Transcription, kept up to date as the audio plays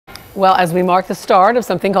Well, as we mark the start of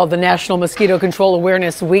something called the National Mosquito Control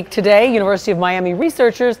Awareness Week today, University of Miami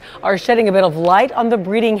researchers are shedding a bit of light on the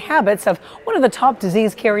breeding habits of one of the top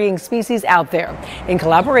disease-carrying species out there. In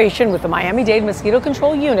collaboration with the Miami-Dade Mosquito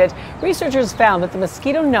Control Unit, researchers found that the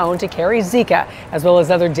mosquito known to carry Zika, as well as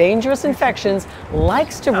other dangerous infections,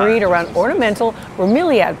 likes to breed around ornamental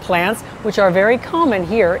bromeliad plants, which are very common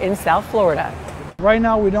here in South Florida. Right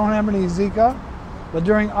now we don't have any Zika, but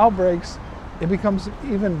during outbreaks, it becomes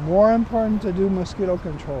even more important to do mosquito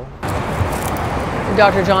control.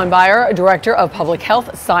 Dr. John Byer, Director of Public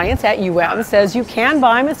Health Science at UM, says you can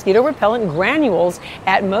buy mosquito repellent granules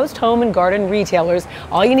at most home and garden retailers.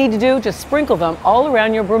 All you need to do is sprinkle them all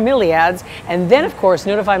around your bromeliads, and then, of course,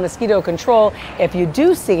 notify mosquito control if you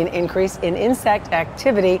do see an increase in insect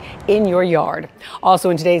activity in your yard.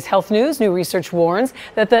 Also in today's health news, new research warns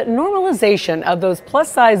that the normalization of those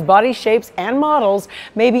plus-size body shapes and models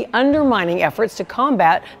may be undermining efforts to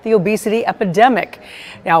combat the obesity epidemic.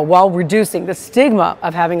 Now, while reducing the stigma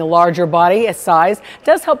of having a larger body size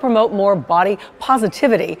does help promote more body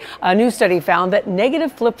positivity, a new study found that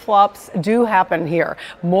negative flip-flops do happen here.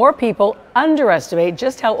 More people underestimate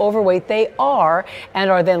just how overweight they are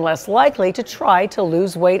and are then less likely to try to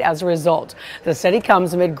lose weight as a result. The study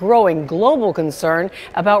comes amid growing global concern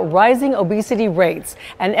about rising obesity rates.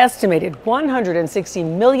 An estimated 160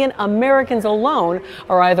 million Americans alone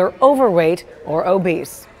are either overweight or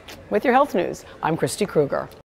obese. With your health news, I'm Kristi Krueger.